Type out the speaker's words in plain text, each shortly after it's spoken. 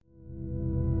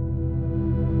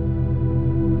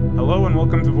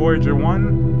Welcome to Voyager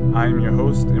 1. I'm your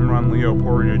host, Imran Leo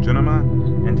Poirier Jinema,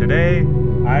 and today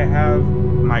I have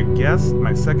my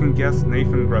second guest,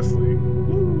 Nathan Gressley.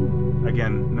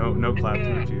 Again, no claps,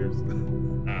 no cheers. You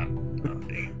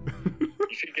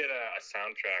should get a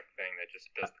soundtrack thing that just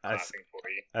does the clapping for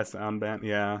you. A sound band,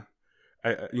 yeah.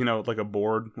 Like a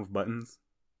board with buttons.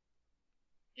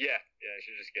 Yeah, I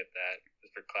should just get that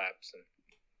just for claps, and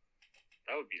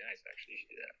that would be nice. Actually, you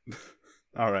should do that.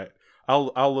 All right, I'll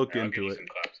look into it.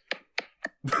 Some claps.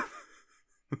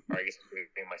 Or I guess I'm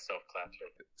giving myself claps.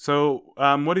 Right? So,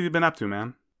 what have you been up to,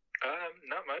 man?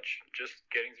 Not much. Just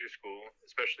getting through school,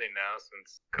 especially now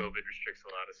since COVID restricts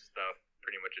a lot of stuff.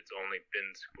 Pretty much, it's only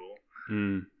been school.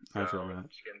 I feel that.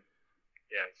 Just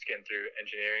getting through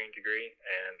engineering degree,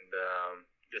 and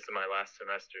this is my last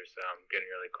semester, so I'm getting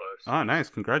really close. Oh,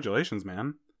 nice! Congratulations,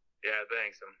 man. Yeah,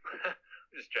 thanks. I'm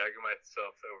just dragging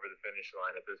myself over the finish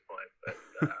line at this point, but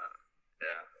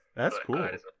yeah. That's cool.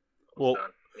 Well,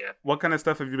 yeah. What kind of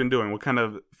stuff have you been doing? What kind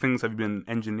of things have you been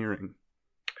engineering?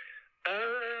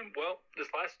 Well, this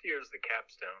last year is the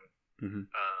capstone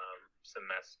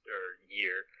semester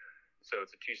year, so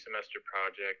it's a 2-semester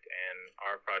project, and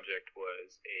our project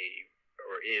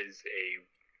is a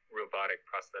robotic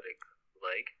prosthetic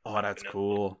leg. Oh, that's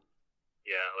cool.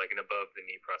 Yeah, like an above the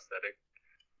knee prosthetic.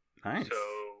 Nice. So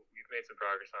we've made some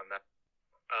progress on that.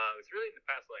 It's really in the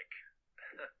past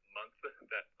month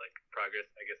that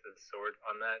progress, I guess, has soared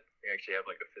on that. We actually have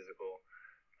a physical,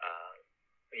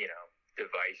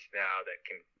 device now that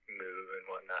can move and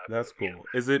whatnot. That's cool.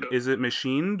 Is it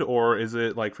machined or is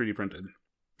it 3D printed?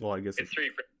 Well, I guess it's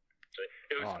 3D printed.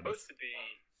 It was supposed to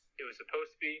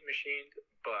be machined,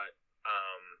 but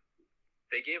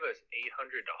they gave us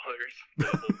 $800 for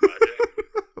the whole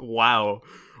project. Wow,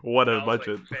 what a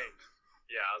budget! Thanks.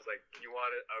 Yeah, I was like, you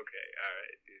want it? Okay, all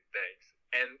right, dude, thanks.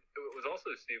 And it was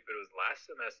also stupid. It was last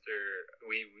semester.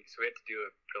 We had to do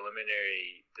a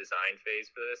preliminary design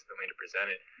phase for this, and then we had to present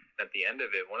it. And at the end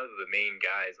of it, one of the main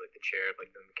guys, the chair of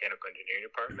the mechanical engineering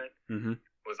department,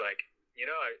 was like,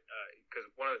 because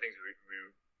one of the things we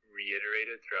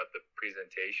reiterated throughout the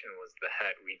presentation was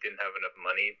that we didn't have enough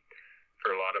money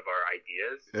for a lot of our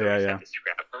ideas, so we just had to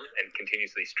scrap them and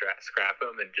continuously scrap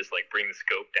them and just bring the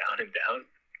scope down and down.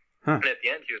 And at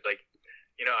the end, he was like,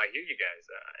 I hear you guys,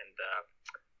 and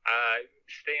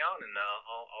stay on, and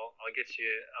I'll get you.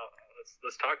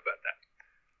 Let's talk about that.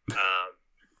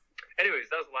 Anyways,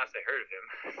 that was the last I heard of him.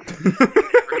 He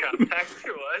never got back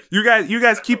to us. You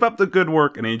guys keep up the good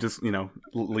work, and he just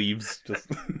leaves. Just.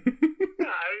 I don't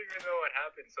even know what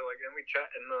happened. So then we chat,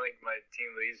 and then my team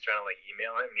leads trying to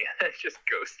email him. Yeah, it's just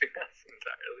ghosting us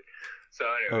entirely. So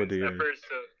anyways, at first,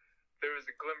 there was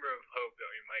a glimmer of hope that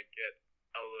we might get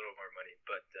a little more money,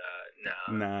 but no.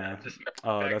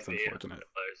 That's unfortunate.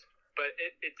 But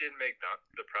it did make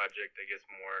the project, I guess,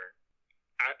 more.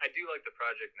 I do like the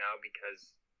project now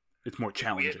because it's more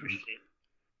challenging.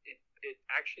 It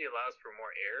actually allows for more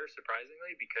error,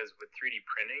 surprisingly, because with 3D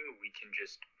printing, we can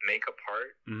just make a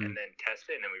part and then test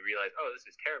it, and then we realize, oh, this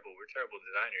is terrible. We're terrible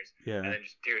designers. Yeah. And then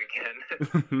just do it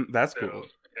again. That's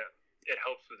cool. Yeah, it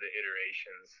helps with the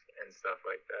iterations and stuff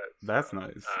like that. That's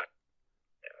nice.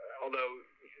 Although,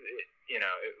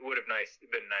 it would have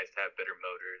been nice to have better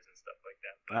motors and stuff like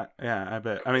that. But, I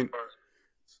bet. I mean,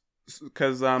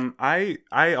 because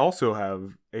I also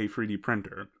have a 3D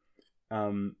printer.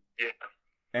 Yeah.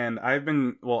 And I've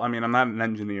been, I'm not an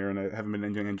engineer and I haven't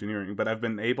been doing engineering, but I've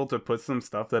been able to put some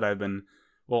stuff that I don't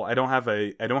have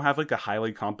a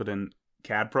highly competent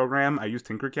CAD program. I use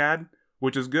Tinkercad,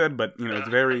 which is good, but it's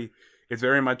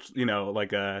very much,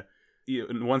 a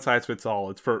one size fits all.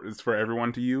 It's for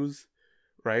everyone to use,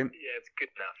 right? Yeah, it's good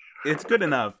enough. It's good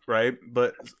enough, right?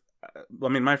 But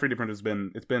my 3D printer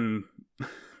it's been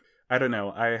I don't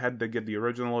know. I had to get the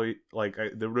original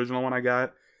one I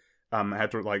got. I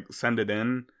had to send it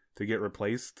in to get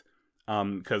replaced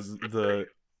because the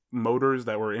motors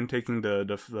that were intaking the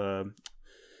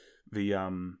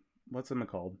what's it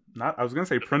called? I was gonna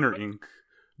say printer ink,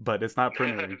 but it's not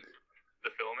printer ink.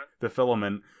 The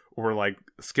filament were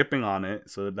skipping on it,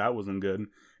 so that wasn't good.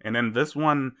 And then this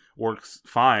one works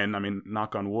fine. I mean,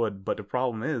 knock on wood. But the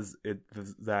problem is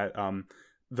that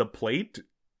the plate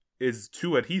is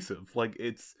too adhesive.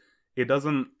 It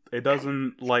doesn't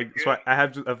so I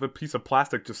have a piece of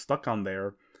plastic just stuck on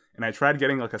there, and I tried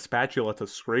getting a spatula to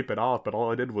scrape it off, but all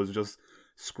I did was just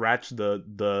scratch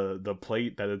the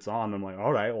plate that it's on. I'm like,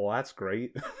 all right, well that's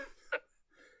great.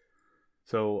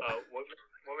 So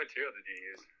what material did you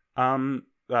use?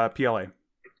 PLA.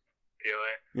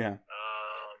 PLA? Yeah.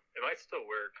 It might still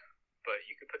work, but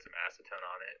you could put some acetone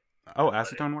on it. Oh,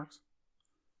 acetone works?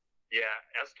 Yeah,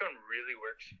 acetone really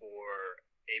works for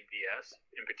ABS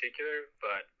in particular,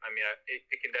 but I mean,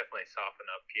 it can definitely soften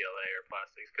up PLA or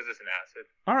plastics because it's an acid.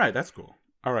 All right, that's cool.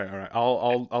 All right.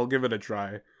 I'll give it a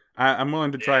try. I'm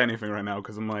willing to try anything right now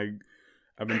because I'm like,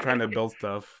 I've been trying to build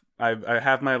stuff. I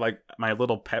have my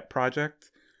little pet project,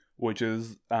 which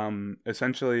is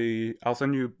essentially, I'll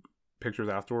send you pictures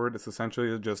afterward. It's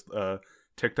essentially just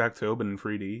tic-tac-toe but in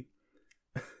 3D.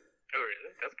 Oh really?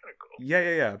 That's kind of cool.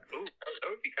 Yeah. Ooh, that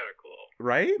would be kind of cool.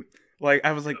 Right? Like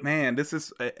I was like, man, this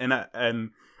is and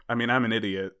I mean, I'm an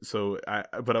idiot, so I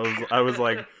was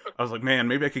like, man,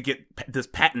 maybe I could get this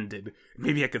patented.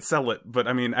 Maybe I could sell it. But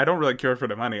I mean, I don't really care for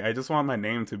the money. I just want my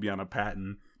name to be on a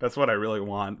patent. That's what I really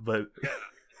want. But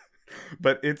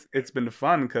but it's been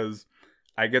fun because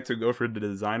I get to go through the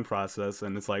design process,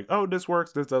 and it's like, oh, this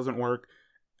works, this doesn't work.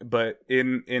 But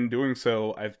in doing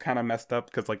so, I've kind of messed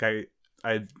up because like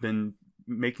I've been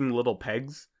making little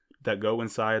pegs that go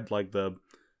inside like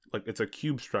it's a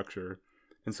cube structure.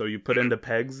 And so you put in the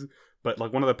pegs, but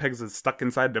like one of the pegs is stuck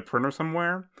inside the printer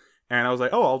somewhere. And I was like,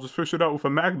 oh, I'll just fish it out with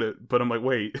a magnet. But I'm like,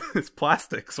 wait, it's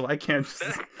plastic, so I can't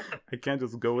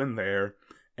just go in there.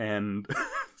 And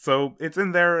so it's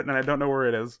in there, and I don't know where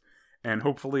it is. And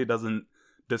hopefully it doesn't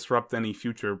disrupt any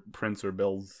future prints or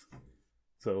builds.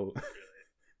 So.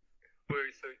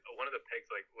 Wait, so one of the pegs,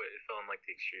 like, what, it fell in like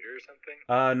the extruder or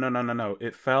something? No.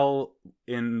 It fell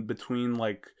in between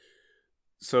like.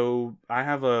 So I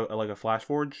have a flash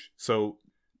forge. So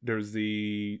there's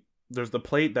the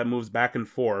plate that moves back and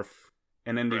forth,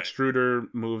 and then the extruder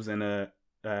moves in a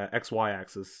XY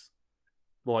axis.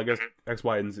 Well, I guess X,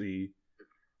 Y, and Z,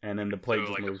 and then the plate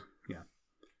just moves.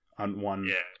 On one.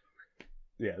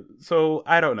 Yeah. So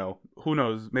I don't know. Who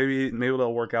knows? Maybe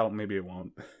it'll work out. Maybe it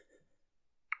won't.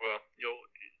 Well,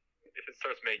 if it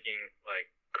starts making like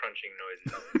crunching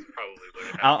noises, it's probably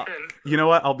what happened. You know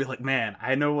what? I'll be like, man,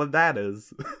 I know what that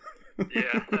is.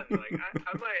 Yeah, like I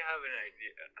might have an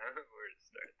idea where to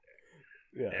start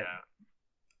there. Yeah.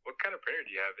 What kind of printer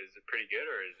do you have? Is it pretty good,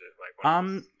 or is it like?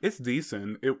 It's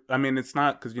decent. I mean, it's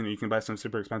not because you can buy some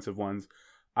super expensive ones.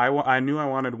 I knew I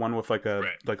wanted one with like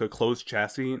a closed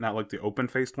chassis, not like the open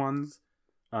faced ones.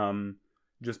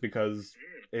 Just because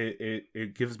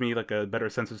it gives me like a better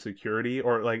sense of security,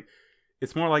 or like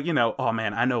it's more like oh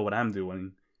man, I know what I'm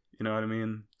doing. You know what I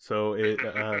mean? So it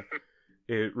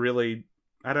really,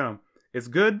 I don't know. It's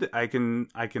good. I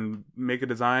can make a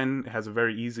design. It has a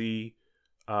very easy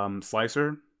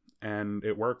slicer, and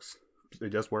it works. It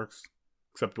just works,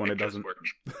 except when it doesn't.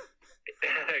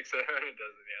 Except when it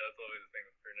doesn't. Yeah, that's always the thing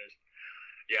with printers.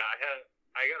 Yeah,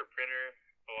 I got a printer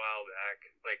a while back.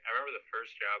 Like I remember the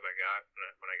first job I got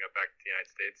when I got back to the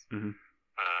United States.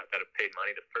 That I paid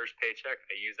money. The first paycheck,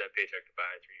 I used that paycheck to buy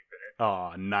a 3D printer.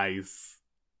 Oh, nice.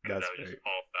 That's that was great. Just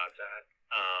all about that.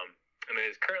 And it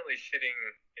is currently sitting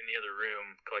in the other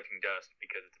room collecting dust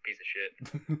because it's a piece of shit.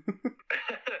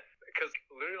 Because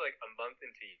literally like a month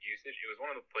into usage, it was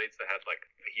one of the plates that had like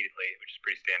a heated plate, which is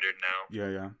pretty standard now.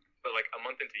 Yeah. But like a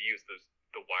month into use,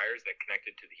 the wires that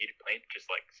connected to the heated plate just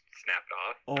like snapped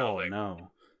off. Oh no.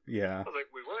 Yeah. I was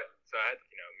like, wait, what? So I had to,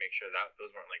 make sure that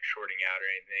those weren't like shorting out or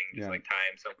anything. Just like tie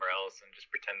them somewhere else and just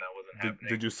pretend that wasn't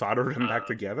happening. Did you solder them back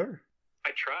together?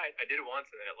 I tried. I did it once,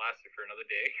 and then it lasted for another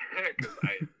day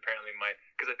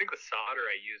because I think the solder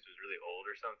I used was really old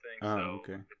or something. Oh, so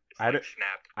okay. It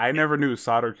snapped. I never knew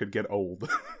solder could get old.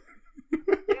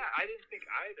 Yeah, I didn't think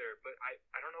either, but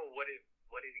I don't know what it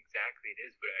exactly it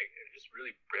is, but it's just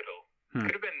really brittle.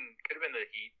 Could have been the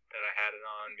heat that I had it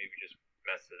on, maybe just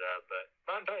messed it up, but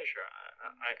I'm not entirely sure.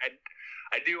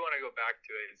 I do want to go back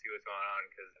to it and see what's going on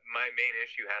because my main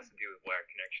issue has to do with wire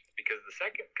connections. Because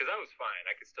I was fine,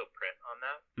 I could still print on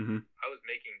that. I was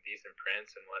making decent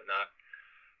prints and whatnot,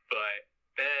 but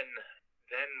then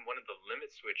one of the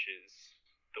limit switches,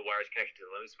 the wires connected to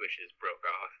the limit switches broke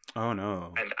off. Oh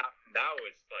no! And that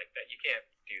was like that. You can't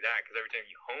do that because every time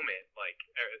you home it, like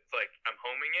it's like I'm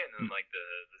homing it, and then like the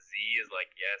Z is like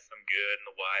yes I'm good,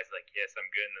 and the Y is like yes I'm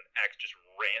good, and then X just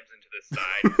rams into the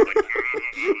side. It's like,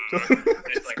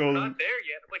 and it's like I'm not there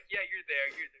yet. I'm like yeah you're there,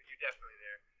 you're definitely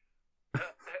there.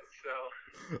 So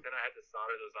then I had to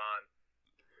solder those on.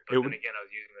 But then again, I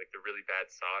was using like the really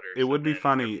bad solder. It would be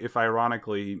funny if,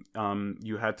 ironically,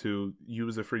 you had to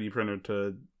use a 3D printer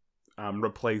to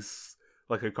replace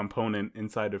like a component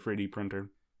inside a 3D printer.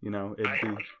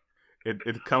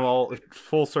 It'd come all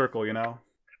full circle. Honestly,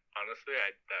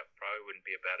 that probably wouldn't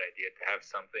be a bad idea to have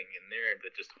something in there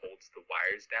that just holds the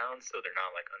wires down, so they're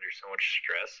not like under so much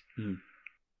stress.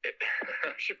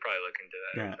 I should probably look into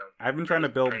that. Yeah, I've been trying to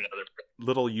build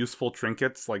little useful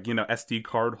trinkets like SD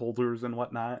card holders and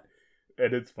whatnot,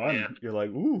 and it's fun. Yeah. You're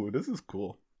like, ooh, this is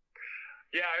cool.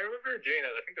 Yeah, I remember doing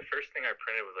that. I think the first thing I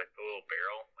printed was like the little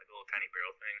barrel, like a little tiny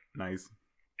barrel thing. Nice.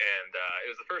 And it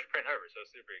was the first print ever, so I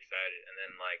was super excited. And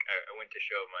then like I went to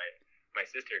show my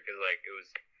sister because like it was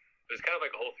kind of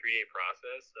like a whole 3-day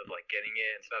process of like getting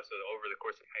it and stuff. So over the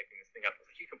course of typing this thing up, I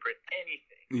was like, you can print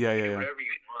anything, yeah, whatever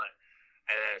you want.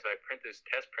 And then so I print this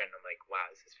test print, and I'm like, wow,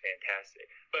 this is fantastic.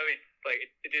 But I mean, like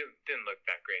it didn't look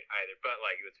that great either. But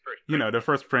like it was first. You know, the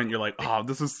first print, you're like, oh,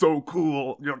 this is so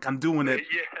cool. You're like, I'm doing it.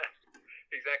 Yeah,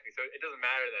 exactly. So it doesn't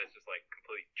matter that it's just like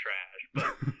complete trash, but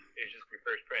it's just your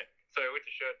first print. So I went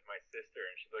to show it to my sister,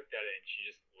 and she looked at it, and she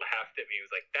just laughed at me. It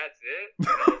was like, "That's it?"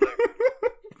 And I was like,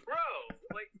 "Bro,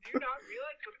 like, do you not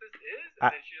realize what this is?"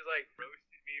 And then she just like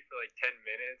roasted me for like 10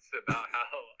 minutes about how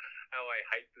I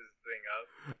hyped this thing up.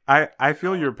 I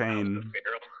feel your pain.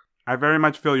 I very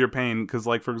much feel your pain because,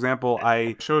 like, for example,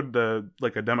 I showed a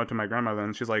demo to my grandmother,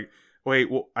 and she's like, "Wait,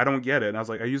 well, I don't get it." And I was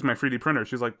like, "I use my 3D printer."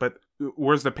 She's like, "But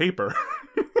where's the paper?"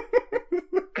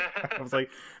 I was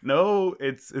like, no,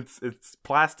 it's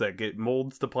plastic. It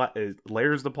molds it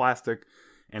layers the plastic,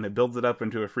 and it builds it up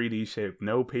into a 3D shape.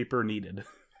 No paper needed.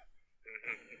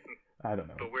 I don't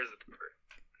know. But where's the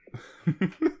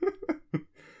paper?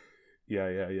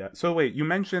 Yeah. So wait, you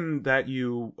mentioned that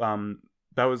you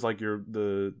that was like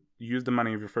you used the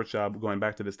money of your first job going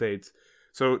back to the States.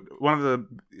 So one of the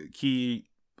key,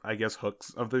 I guess,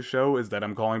 hooks of the show is that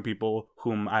I'm calling people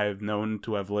whom I've known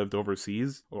to have lived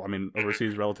overseas. Well, I mean,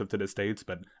 overseas relative to the States,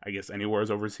 but I guess anywhere is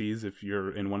overseas if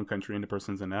you're in one country and the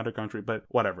person's in another country. But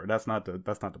whatever, that's not the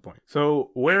point.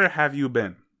 So, where have you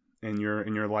been in your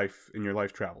life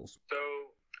travels? So,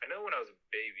 I know when I was a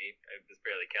baby, this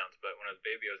barely counts, but when I was a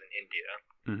baby, I was in India.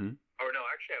 Mm-hmm. Or no,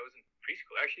 actually, I was in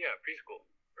preschool. Actually, yeah, preschool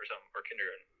or something, or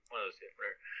kindergarten, one of those two.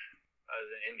 I was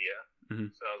in India,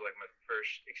 so that was like my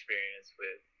first experience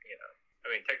with, I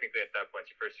mean, technically at that point,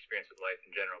 it's your first experience with life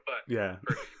in general, but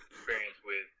first experience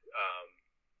with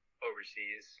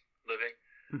overseas living.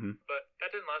 Mm-hmm. But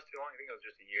that didn't last too long. I think it was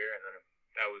just a year, and then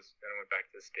I went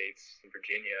back to the States in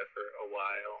Virginia for a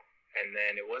while, and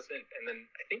then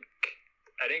I think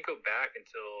I didn't go back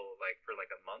until for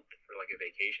a month for like a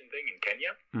vacation thing in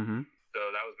Kenya. Mm-hmm. So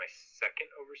that was my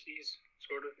second overseas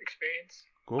sort of experience.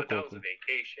 Cool, but that was a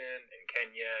vacation in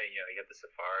Kenya. You get the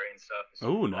safari and stuff.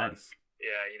 Oh, nice.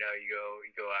 Yeah, you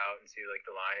go out and see like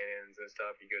the lions and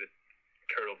stuff. You go to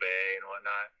Turtle Bay and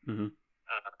whatnot. Mm-hmm.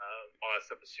 All that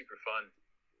stuff was super fun.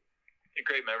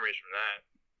 Great memories from that.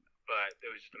 But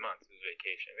it was just a month. It was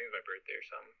vacation. I think it was my birthday or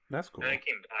something. That's cool. And then I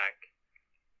came back,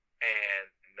 and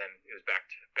then it was back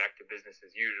to business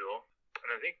as usual.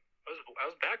 And I think I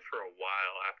was back for a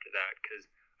while after that because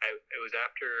it was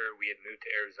after we had moved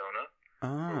to Arizona.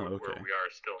 Oh, okay. Where we are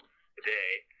still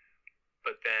today.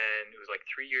 But then it was like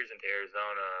 3 years into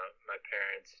Arizona, my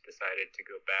parents decided to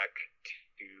go back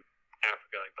to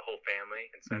Africa, like the whole family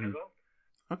in Senegal.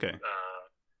 Mm-hmm. Okay.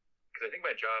 Because I think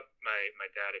my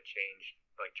dad had changed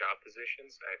like job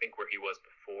positions. I think where he was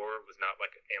before was not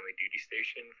like a family duty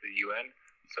station for the UN.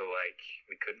 So like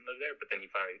we couldn't live there. But then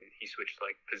he switched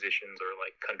like positions or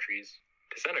like countries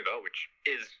to Senegal, which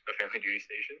is a family duty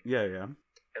station. Yeah.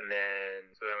 And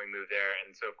then we moved there,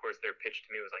 and so of course their pitch to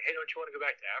me was like, "Hey, don't you want to go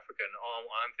back to Africa?" And all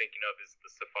I'm thinking of is the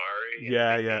safari,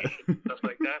 and stuff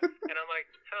like that. And I'm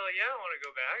like, "Hell yeah, I want to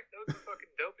go back. That was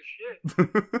fucking dope as shit."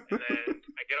 And then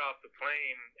I get off the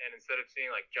plane, and instead of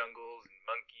seeing like jungles and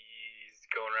monkeys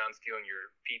going around stealing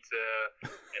your pizza,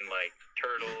 and like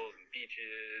turtles and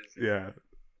beaches, and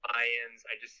lions,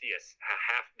 I just see a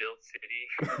half-built city.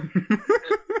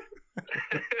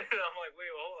 And I'm like,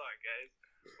 "Wait, hold on, guys.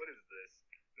 What is this?"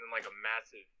 And like a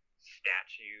massive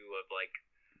statue of like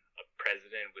a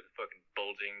president with fucking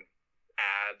bulging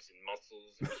abs and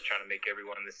muscles, just trying to make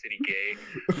everyone in the city gay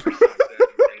or something.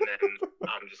 And then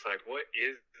I'm just like, what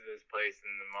is this place?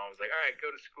 And the mom was like, all right, go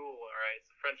to school. All right,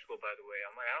 it's a French school, by the way.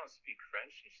 I'm like, I don't speak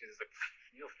French. And she's like,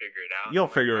 you'll figure it out.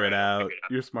 You'll figure it out.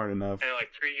 You're smart enough. And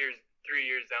like 3 years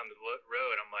down the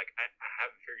road, I'm like, I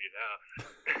haven't figured it out.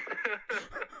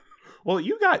 Well,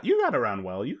 you got around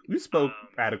well. You spoke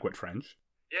adequate French.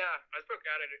 Yeah, I spoke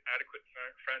adequate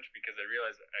French because I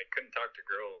realized that I couldn't talk to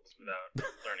girls without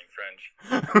learning French.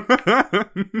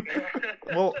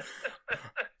 Well,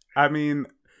 I mean,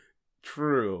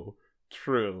 true.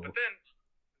 But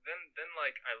then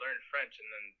like I learned French,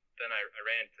 and then I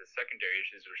ran into secondary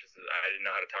issues, which is I didn't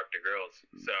know how to talk to girls.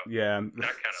 So yeah,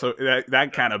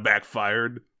 that kind of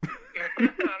backfired. And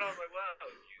I was like, wow, that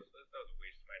was useless. That was a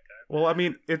waste of my time. Well, I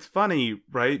mean, it's funny,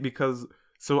 right? Because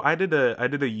so I did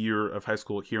a year of high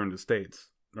school here in the States,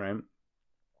 right?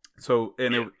 So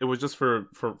and it was just for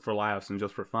laughs and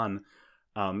just for fun.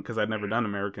 because I'd never done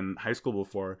American high school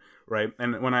before, right?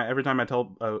 And every time I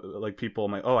tell like people,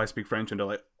 I'm like, oh, I speak French, and they're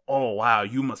like, oh wow,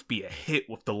 you must be a hit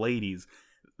with the ladies.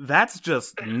 That's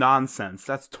just nonsense.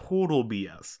 That's total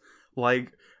BS.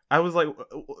 Like, I was like,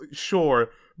 sure,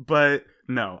 but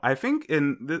no. I think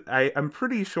I'm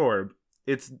pretty sure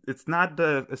it's not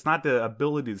the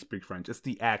ability to speak French. It's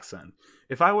the accent.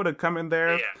 If I would have come in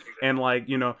there and like,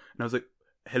 you know, and I was like,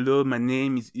 hello, my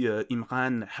name is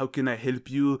Imran. How can I help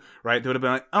you? Right? They would have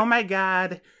been like, oh my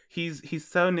God, he's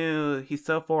so new, he's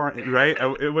so foreign, right?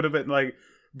 It would have been like.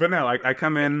 But no, I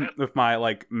come in with my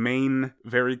like main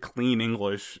very clean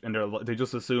English, and they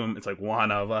just assume it's like one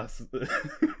of us. Yeah,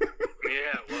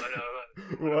 one of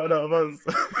us. One of us.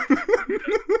 Then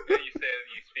you say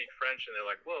you speak French, and they're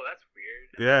like, "Whoa, that's weird."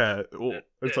 Yeah, well,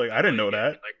 it's like I didn't know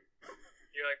that. Like,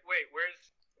 you're like, wait,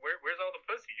 where's all the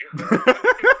pussy?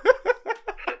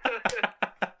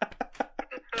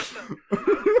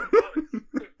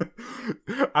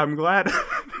 I'm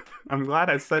glad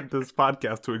I sent this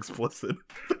podcast to explicit.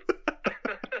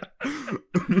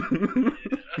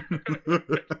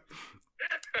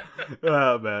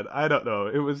 Oh man, I don't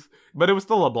know. But it was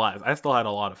still a blast. I still had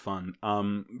a lot of fun.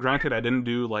 Granted, I didn't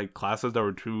do like classes that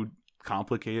were too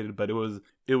complicated, but it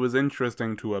was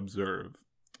interesting to observe.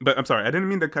 But I'm sorry, I didn't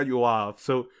mean to cut you off.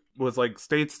 So it was like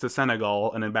States to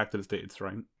Senegal and then back to the States,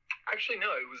 right? Actually, no.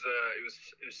 It was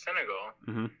Senegal,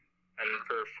 and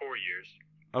for 4 years.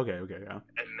 Okay, yeah.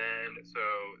 And then that's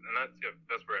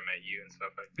where I met you and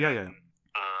stuff like that. Yeah.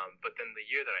 But then the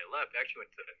year that I left, I actually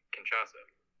went to Kinshasa.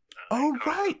 Oh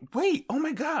right, wait, oh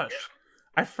my gosh,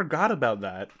 I forgot about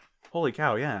that. Holy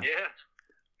cow, yeah. Yeah,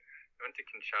 I went to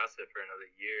Kinshasa for another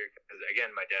year because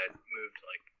again, my dad moved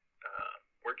like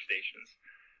workstations,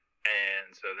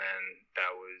 and so then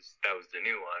that was the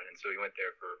new one, and so we went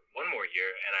there for one more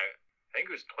year, and I think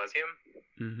it was Plesium.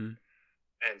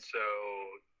 And so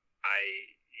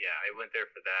I went there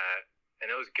for that, and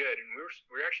it was good. And we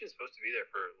were actually supposed to be there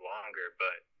for longer,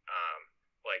 but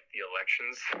like the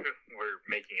elections were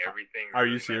making everything. Are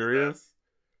you serious?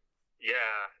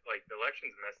 Yeah, like the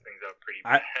elections messed things up pretty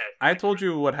bad. I told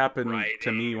you what happened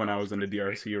to me when I was in the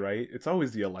DRC, right? It's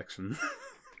always the elections.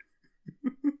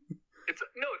 It's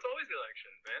always the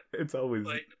elections, man. It's always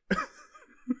like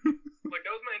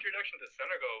that was my introduction to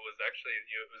Senegal. It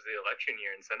was the election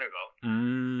year in Senegal,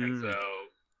 and so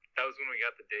that was when we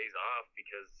got the days off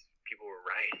because people were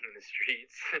rioting in the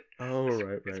streets. Oh,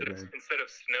 right. Instead of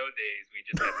snow days, we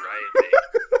just had riot days.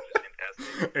 Which is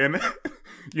fantastic. And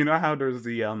you know how there's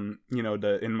the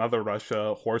the in Mother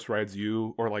Russia, horse rides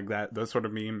you, or like that sort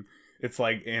of meme. It's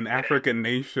like in African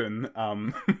nation,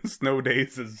 snow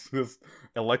days is just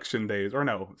election days, or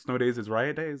no, snow days is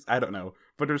riot days. I don't know,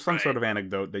 but there's some sort of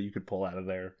anecdote that you could pull out of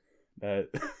there. That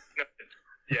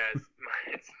yeah, it's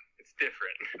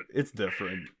different. It's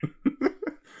different.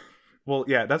 Well,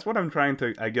 yeah, that's what I'm trying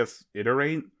to, I guess,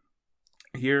 iterate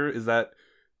here is that,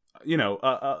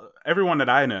 everyone that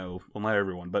I know, well, not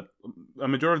everyone, but a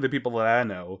majority of the people that I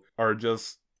know are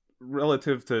just,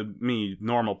 relative to me,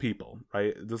 normal people,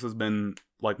 right? This has been,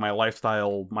 like, my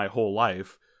lifestyle my whole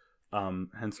life,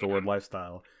 hence the word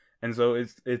lifestyle. And so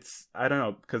it's I don't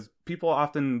know, because people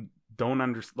often don't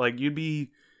understand, like, you'd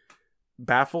be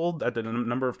baffled at the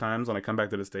number of times when I come back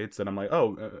to the States that I'm like,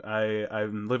 oh,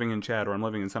 I'm living in Chad or I'm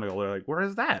living in Senegal. They're like, where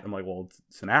is that? I'm like, well,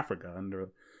 it's in Africa. And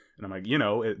I'm like,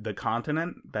 the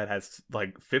continent that has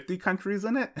like 50 countries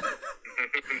in it,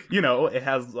 it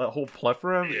has a whole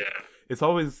plethora of It's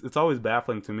always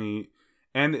baffling to me.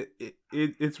 And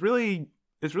it's really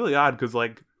odd because,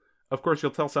 like, of course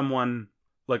you'll tell someone,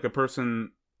 like a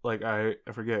person, like I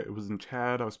forget, it was in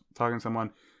Chad, I was talking to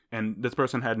someone, and this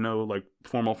person had no, like,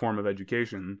 formal form of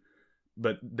education,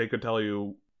 but they could tell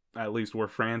you at least where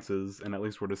France is and at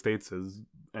least where the States is.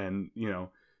 And,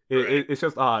 it's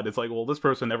just odd. It's like, well, this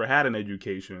person never had an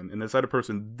education, and this other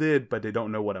person did, but they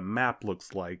don't know what a map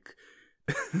looks like.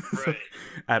 Right.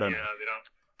 I don't know. Yeah, they don't.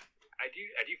 I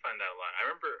do find that a lot. I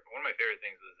remember one of my favorite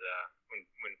things was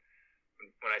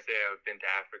when I say I've been to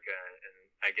Africa and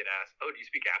I get asked, "Oh, do you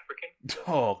speak African?"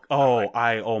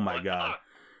 Oh my God.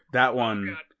 That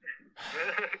one.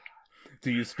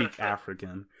 Do you speak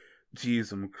African?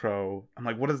 Jeez, I'm crow. I'm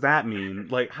like, what does that mean?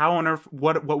 Like, how on earth?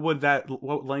 What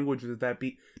language would that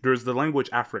be? There's the language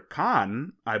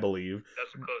Afrikaan, I believe.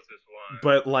 That's the closest one.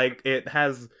 But like, it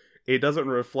doesn't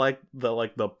reflect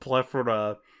the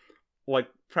plethora. Like,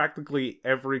 practically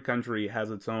every country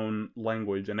has its own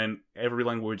language, and then every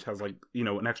language has, like,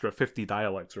 an extra 50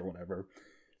 dialects or whatever.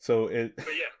 So But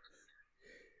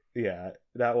yeah,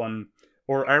 that one.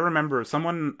 Or I remember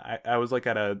someone, I was like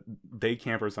at a day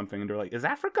camp or something, and they're like, is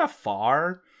Africa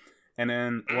far? And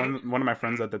then one of my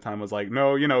friends at the time was like,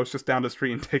 no, it's just down the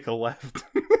street and take a left.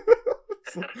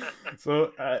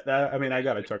 so I mean, I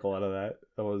got a chuckle out of that.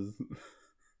 That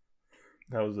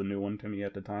was a new one to me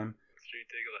at the time. Street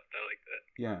take a left. I like that.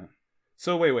 Yeah.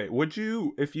 So wait. Would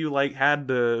you, if you like had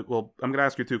the, well, I'm gonna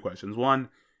ask you two questions. One,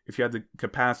 if you had the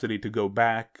capacity to go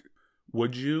back,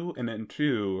 would you? And then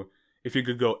two, if you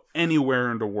could go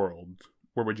anywhere in the world,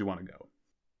 where would you want to go?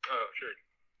 Oh, sure.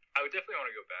 I would definitely want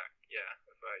to go back. Yeah,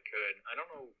 if I could. I don't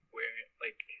know where.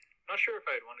 Like, I'm not sure if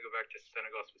I'd want to go back to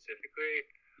Senegal specifically.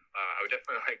 I would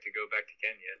definitely like to go back to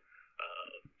Kenya.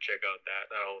 Check out that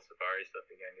whole safari stuff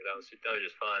again. That was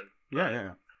just fun.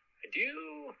 Yeah.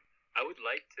 I would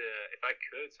like to, if I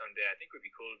could someday, I think would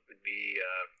be cool would be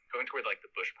going to where like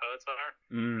the bush pilots are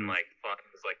and like flying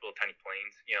those like little tiny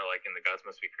planes, like in the Gods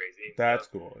Must Be Crazy. That's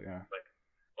cool, yeah. Like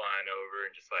flying over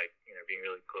and just like, being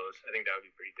really close. I think that would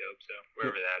be pretty dope. So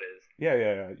wherever that is.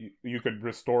 Yeah. You could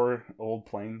restore old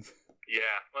planes.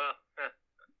 Yeah, well,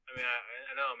 I mean,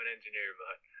 I know I'm an engineer,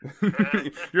 but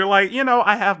you're like,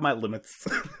 I have my limits.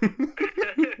 I'm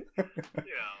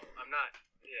not.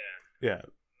 Yeah.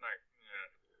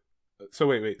 So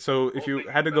wait. So if you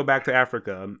had to go back to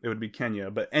Africa, it would be Kenya,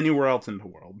 but anywhere else in the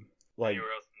world, like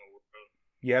anywhere else in the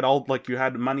world, you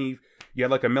had money, you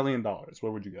had like $1 million.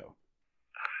 Where would you go?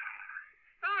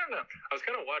 I don't know. I was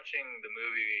kind of watching the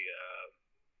movie,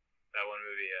 that one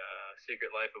movie,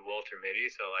 Secret Life of Walter Mitty.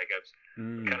 So like I've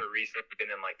kind of recently been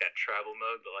in like that travel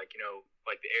mode, but like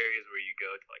like the areas where you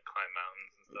go to like climb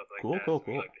mountains and stuff like that.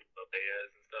 Cool. Like the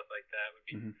Himalayas and stuff like that would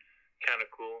be kind of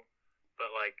cool.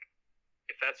 But like,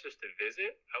 if that's just a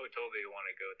visit, I would totally want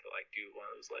to go to like do one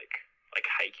of those like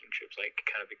hiking trips, like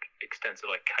kind of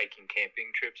extensive like hiking camping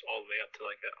trips all the way up to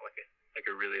like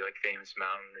a really like famous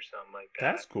mountain or something like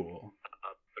that. That's cool.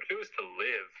 But if it was to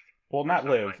live, well, not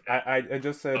live. Like I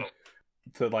just said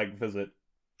to like visit.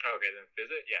 Okay, then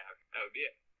visit. Yeah, that would be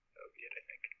it. I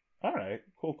think. All right.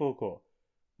 Cool.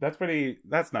 That's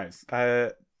nice.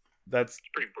 That's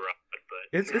pretty broad.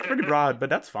 It's pretty broad, but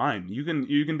that's fine. You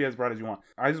can be as broad as you want.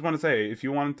 I just want to say, if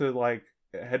you wanted to like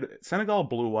Senegal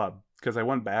blew up because I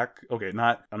went back. Okay,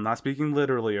 I'm not speaking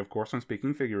literally, of course. I'm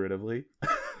speaking figuratively.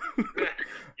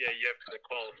 Yeah, you have to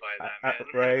qualify that,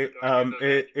 man.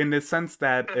 Right. In the sense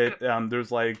that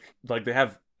there's like they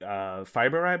have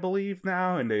fiber, I believe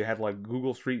now, and they have like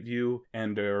Google Street View,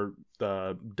 and their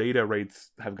data rates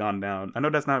have gone down. I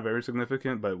know that's not very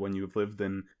significant, but when you've lived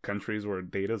in countries where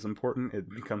data is important, it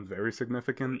becomes very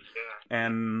significant. Yeah.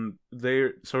 And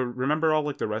so remember all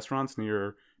like the restaurants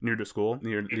near the school,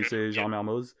 near Lycée Jean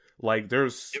Malmoz? Like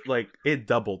there's like it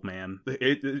doubled, man.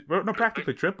 It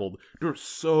practically tripled. There are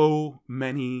so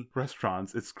many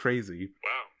restaurants. It's crazy. Wow.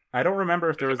 I don't remember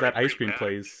if there was that ice cream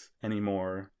place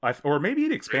anymore, or maybe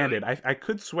it expanded. Really? I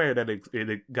could swear that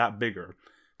it got bigger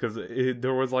because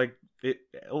there was like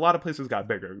a lot of places got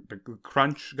bigger. The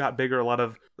Crunch got bigger. A lot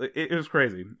of it was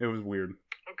crazy. It was weird.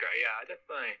 Okay, yeah, I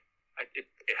definitely.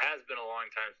 It has been a long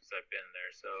time since I've been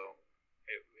there, so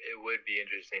it would be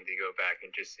interesting to go back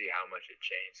and just see how much it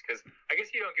changed. Because I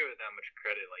guess you don't give it that much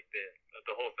credit. Like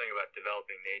the whole thing about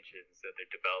developing nations that they're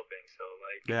developing. So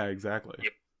like yeah, exactly.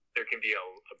 There can be a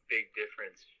big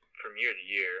difference from year to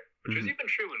year, which was even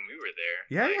true when we were there.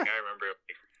 Yeah, I remember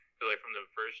like from the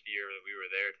first year that we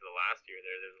were there to the last year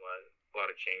there's a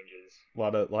lot of changes.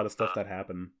 A lot of stuff that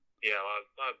happened. Yeah, a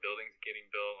lot of buildings getting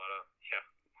built.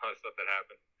 A lot of stuff that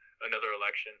happened. Another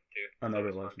election too.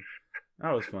 Another election.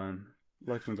 That was fun.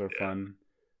 Elections are fun.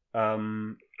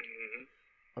 I'm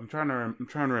trying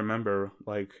to remember.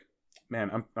 Like,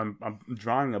 man, I'm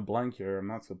drawing a blank here.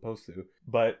 I'm not supposed to,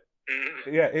 but.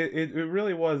 Yeah, it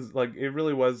really was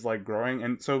like growing.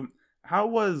 And so how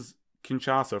was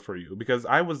Kinshasa for you? Because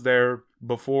I was there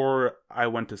before I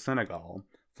went to Senegal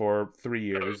for 3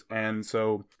 years, and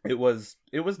so it was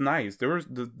nice. There was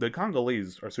the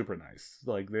Congolese are super nice.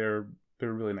 Like they're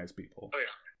really nice people. Oh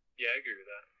yeah, I agree with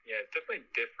that. Yeah, it's definitely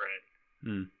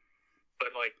different.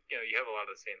 But like you have a lot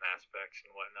of the same aspects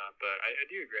and whatnot. But I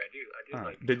do agree. I do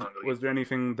like Congolese. Was there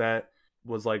anything that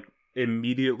was like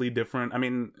immediately different? I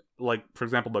mean, like for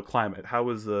example, the climate. How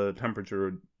was the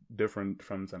temperature different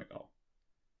from Senegal?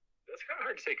 That's kind of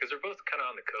hard to say because they're both kind of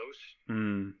on the coast.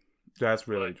 That's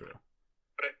really true.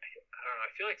 But I don't know.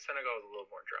 I feel like Senegal is a little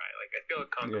more dry. Like I feel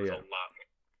like Congo is a lot more.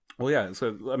 Well, yeah.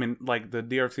 So I mean, like the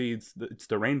DRC, it's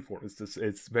the rainforest.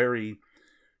 It's very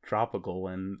tropical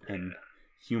and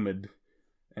humid.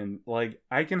 And like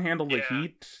I can handle the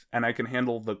heat and I can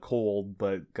handle the cold,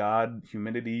 but God,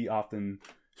 humidity often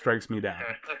strikes me down.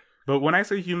 But when I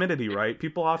say humidity, right,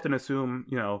 people often assume,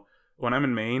 when I'm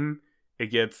in Maine, it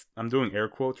gets, I'm doing air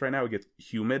quotes right now, it gets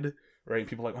humid, right?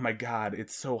 People are like, oh my God,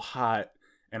 it's so hot.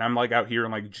 and I'm like out here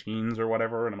in like jeans or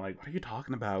whatever, and I'm like, what are you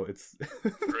talking about? It's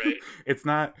Right. it's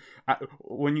not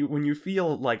when you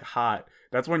feel like hot.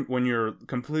 That's when you're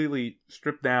completely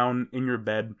stripped down in your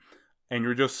bed and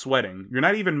you're just sweating. You're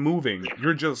not even moving.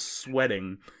 You're just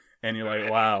sweating, and you're like,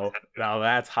 wow, now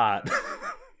that's hot. That's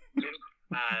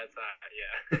hot.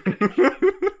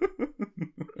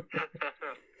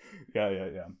 Yeah. Yeah.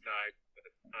 No, yeah.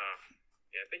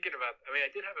 Thinking about, I mean,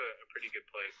 I did have a pretty good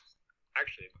place.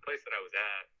 Actually, the place that I was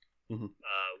at,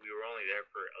 we were only there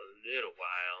for a little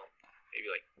while, maybe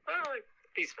like a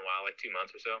decent while, like 2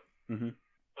 months or so. Mm-hmm.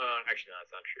 Actually, no,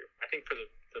 that's not true. I think for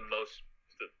the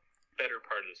better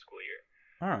part of the school year,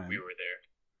 we were there,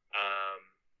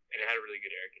 and it had a really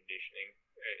good air conditioning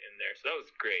in there, so that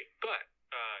was great. But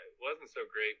it wasn't so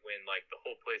great when like the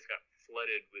whole place got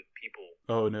flooded with people.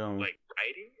 Oh no! Like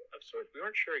rioting of sorts. We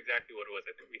weren't sure exactly what it was.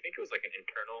 We think it was like an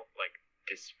internal like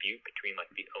dispute between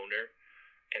like the owner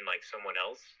and like someone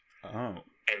else. Oh.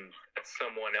 And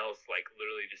someone else like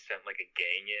literally just sent like a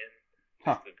gang in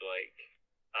to like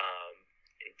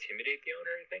intimidate the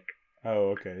owner, I think.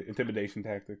 Oh, okay. Intimidation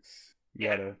tactics.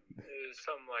 Yeah, it was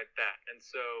something like that. And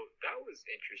so that was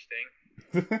interesting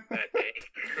that day.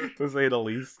 To say the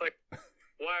least. Like,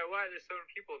 why are there so many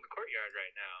people in the courtyard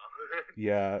right now?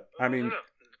 Yeah, I mean,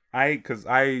 because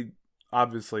I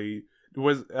obviously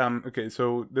was, okay,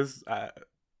 so this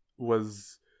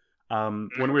was, when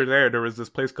we were there was this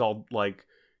place called, like,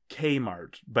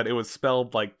 Kmart, but it was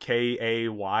spelled, like, Kay.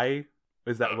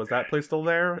 Was that place still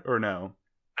there, or no?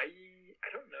 I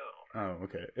don't know. Oh,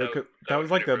 okay. That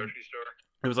was like a grocery store.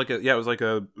 It was like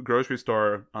a grocery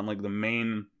store on like the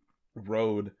main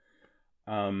road,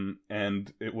 and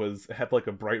it had like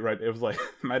a bright red. It was like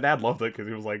my dad loved it because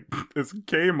he was like, "It's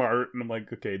Kmart," and I'm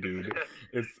like, "Okay, dude,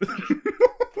 it's." Corporatized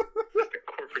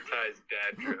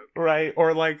dad joke. Right,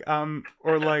 or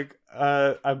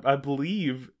I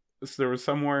believe there was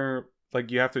somewhere like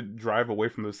you have to drive away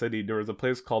from the city. There was a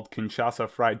place called Kinshasa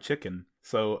Fried Chicken,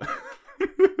 so.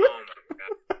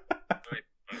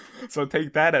 So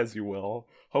take that as you will.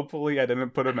 Hopefully I didn't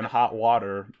put him in hot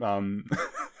water. That's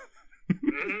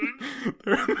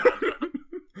pretty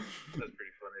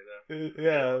funny though.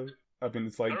 Yeah. I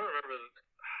mean, it's like... I don't remember...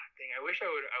 Dang, I wish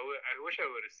I would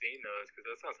have seen those,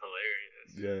 because that sounds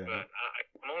hilarious. Yeah. But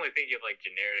I'm only thinking of like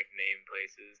generic name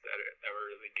places that were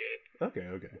really good. Okay.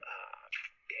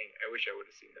 Dang, I wish I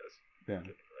would have seen those. Yeah.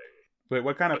 Wait,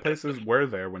 what kind of places were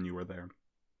there when you were there?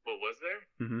 What was there?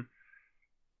 Mm-hmm.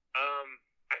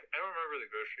 I don't remember the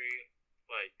grocery,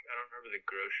 I don't remember the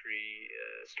grocery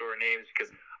store names,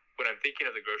 because when I'm thinking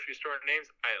of the grocery store names,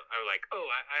 I'm like, oh,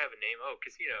 I have a name. Oh,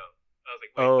 Casino. I was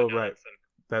like, wait, oh, no, right.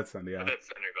 That's Senegal. Yeah. That's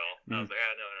Senegal. I was like,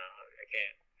 no, I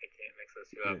can't mix those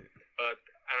two up. Yeah. But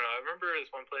I don't know. I remember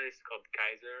this one place called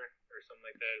Kaiser or something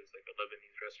like that. It was like a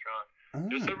Lebanese restaurant. Oh.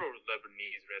 There's several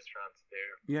Lebanese restaurants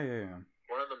there. Yeah.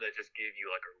 One of them that just gave you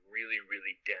like a really,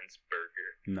 really dense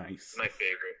burger. Nice. It's my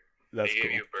favorite. That's they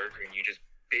cool. gave you a burger and you just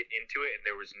bit into it, and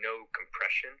there was no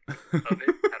compression of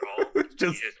it at all. It was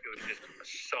just a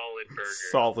solid burger.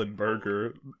 Solid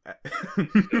burger.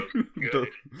 So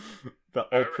good. The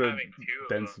ultra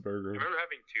dense burger. I remember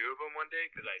having two of them one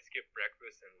day because I skipped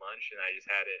breakfast and lunch, and I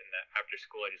just had it. And after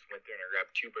school, I just went there and I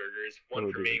grabbed two burgers, one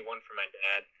for me, one for my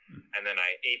dad. And then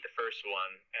I ate the first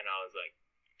one, and I was like,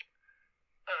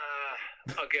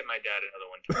 I'll get my dad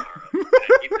another one tomorrow. And I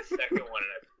ate the second one,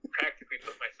 and I practically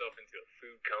put myself into a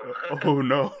food coma. Oh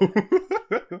no.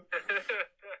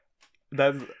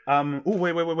 That's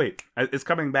oh wait. It's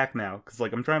coming back now because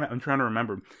like I'm trying to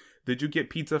remember. Did you get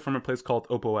pizza from a place called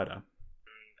Opoeta?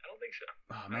 I don't think so.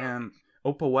 Oh man,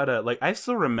 Opoeta. Like I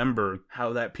still remember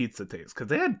how that pizza tastes because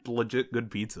they had legit good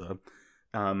pizza.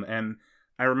 And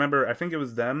I remember I think it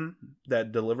was them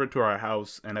that delivered to our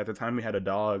house, and at the time we had a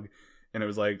dog. And it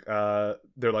was like,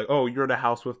 they're like, "Oh, you're the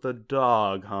house with the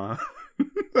dog, huh?"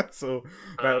 So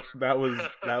that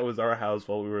was our house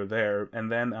while we were there. And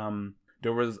then I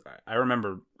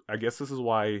remember, I guess this is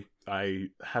why I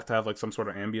have to have like some sort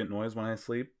of ambient noise when I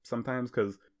sleep sometimes,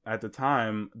 because at the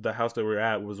time the house that we were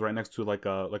at was right next to like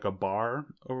a bar,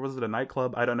 or was it a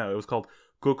nightclub? I don't know. It was called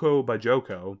Coco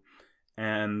Bajoko,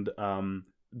 and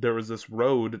there was this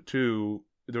road too.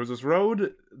 There was this road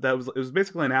it was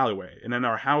basically an alleyway, and then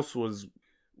our house was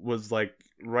like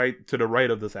right to the right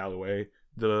of this alleyway.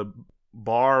 The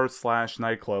bar /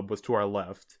 nightclub was to our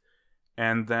left,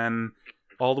 and then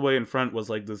all the way in front was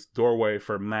like this doorway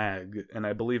for MAG, and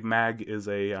I believe MAG is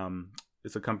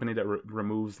it's a company that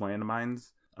removes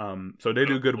landmines. So they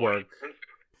do good work.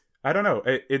 I don't know.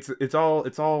 It's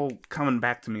all coming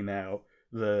back to me now.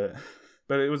 But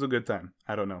it was a good time.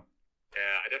 I don't know.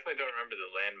 Yeah, I definitely don't remember the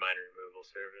landmine removal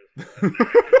service.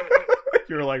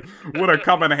 You're like, would have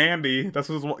come in handy.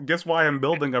 Guess why I'm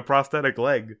building a prosthetic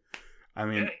leg. I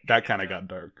mean, that kind of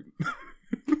got dark. A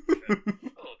little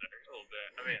bit.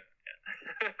 I mean,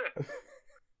 yeah.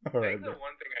 All right. I think the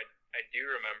one thing I do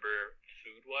remember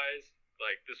food-wise,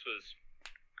 like it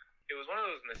was one of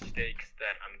those mistakes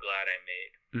that I'm glad I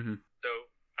made. Mm-hmm.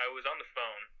 So I was on the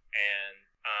phone, and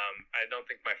I don't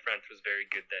think my French was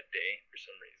very good that day for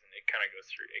some reason. It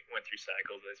went through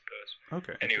cycles, I suppose.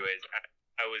 Okay. Anyways,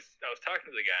 I was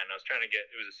talking to the guy, and I was trying to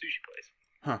it was a sushi place.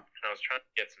 Huh. And I was trying to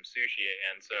get some sushi,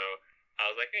 and so I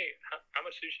was like, hey, how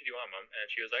much sushi do you want, Mom? And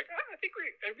she was like, I think we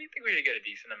should get a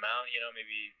decent amount,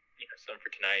 maybe some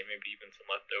for tonight, maybe even some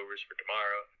leftovers for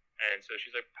tomorrow. And so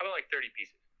she's like, how about like 30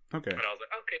 pieces? Okay. And I was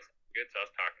like, okay, good. So I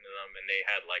was talking to them, and they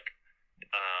had like,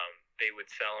 they would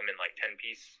sell them in like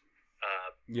 10-piece.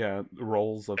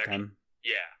 Rolls of 10.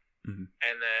 Yeah. Mm-hmm.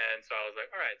 And then so I was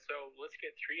like, all right, so let's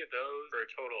get 3 of those for a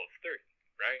total of 30,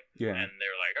 right? Yeah. And they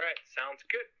were like, all right, sounds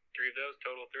good. 3 of those,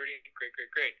 total 30.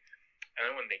 Great. And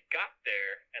then when they got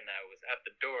there, and I was at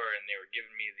the door, and they were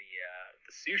giving me the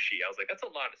sushi, I was like, that's a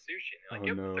lot of sushi. And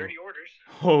they're like, no. 30 orders.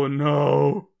 Oh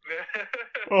no.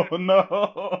 Oh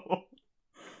no.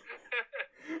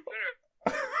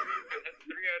 That's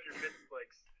 300 bits, like.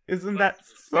 Isn't that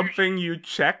something you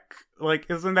check? Like,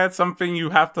 isn't that something you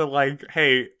have to, like,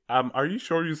 hey, are you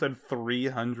sure you said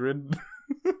 300? Dude,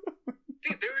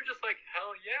 they were just like,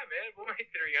 hell yeah, man, we'll make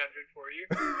 300 for you.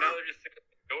 Now they're just sitting at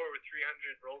the door with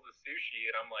 300 rolls of sushi,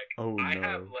 and I'm like, I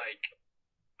have like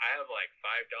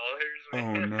 $5,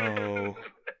 man. Oh no.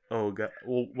 Oh god.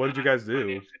 Well, what did you guys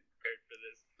do? For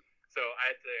this. So I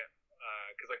had to,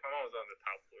 because like my mom was on the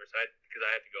top floor, so I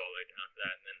had to go all the way down to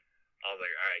that, and then I was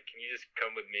like, all right, can you just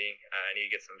come with me? I need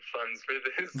to get some funds for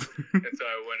this. And so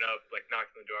I went up, like, knocked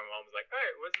on the door. My mom was like, all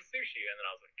right, where's the sushi? And then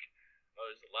I was like, oh,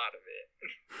 there's a lot of it.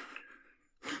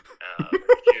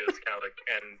 She was kind of like,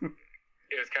 and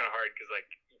it was kind of hard because, like,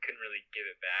 you couldn't really give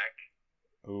it back.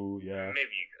 Oh, yeah.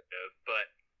 Maybe you could have, but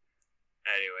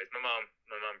anyways, my mom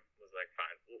was like,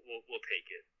 fine, we'll take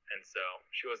it. And so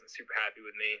she wasn't super happy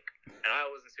with me, and I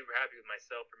wasn't super happy with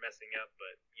myself for messing up,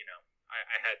 but,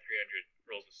 I had 300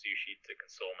 rolls of sushi to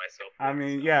console myself. I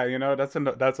mean, yeah,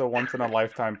 that's a once in a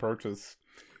lifetime purchase.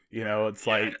 It's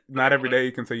like not every day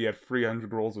you can say you have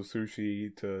 300 rolls of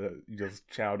sushi to just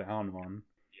chow down on.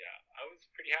 Yeah, I was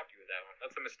pretty happy with that one.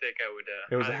 That's a mistake I would.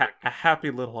 It was a happy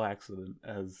little accident,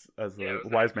 as a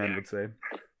wise man would say.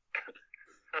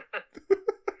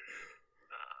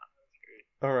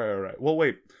 All right. Well,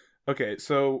 wait. Okay,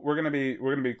 so we're gonna be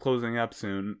closing up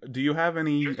soon. Do you have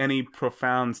any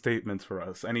profound statements for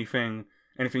us? Anything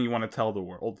you want to tell the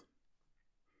world?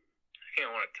 I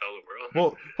don't want to tell the world.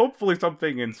 Well, hopefully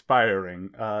something inspiring.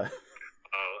 I don't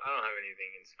have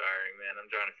anything inspiring, man. I'm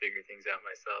trying to figure things out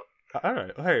myself. All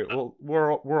right. Hey, well,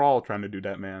 we're all trying to do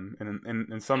that, man. And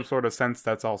in some sort of sense,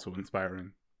 that's also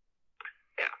inspiring.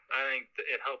 Yeah, I think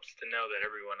it helps to know that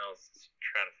everyone else is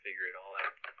trying to figure it all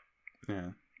out.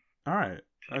 Yeah. All right.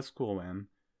 That's cool, man.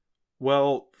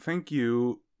 Well, thank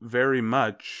you very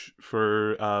much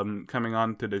for coming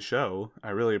on to the show. I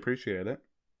really appreciate it.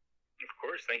 Of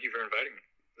course. Thank you for inviting me.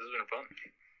 This has been fun.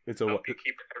 I hope you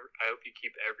keep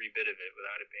every bit of it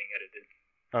without it being edited.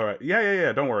 All right.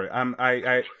 Yeah. Don't worry.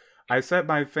 I set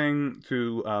my thing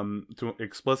to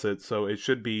explicit, so it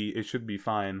should be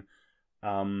fine.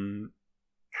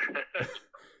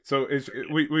 So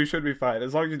we should be fine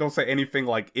as long as you don't say anything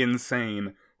like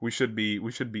insane. We should be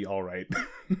all right.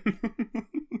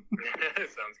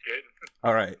 Sounds good.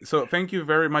 All right. So thank you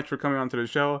very much for coming on to the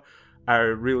show. I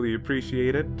really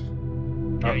appreciate it.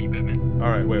 Yeah, you bet, man.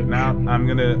 All right. Wait. Now I'm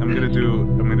gonna do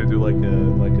like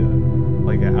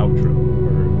an outro.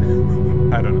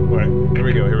 Or I don't know. All right. Here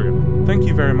we go. Thank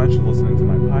you very much for listening to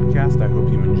my podcast. I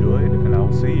hope you enjoyed, and I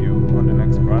will see you on the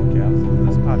next broadcast of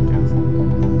this podcast.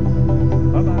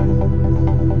 Bye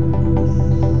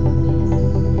bye.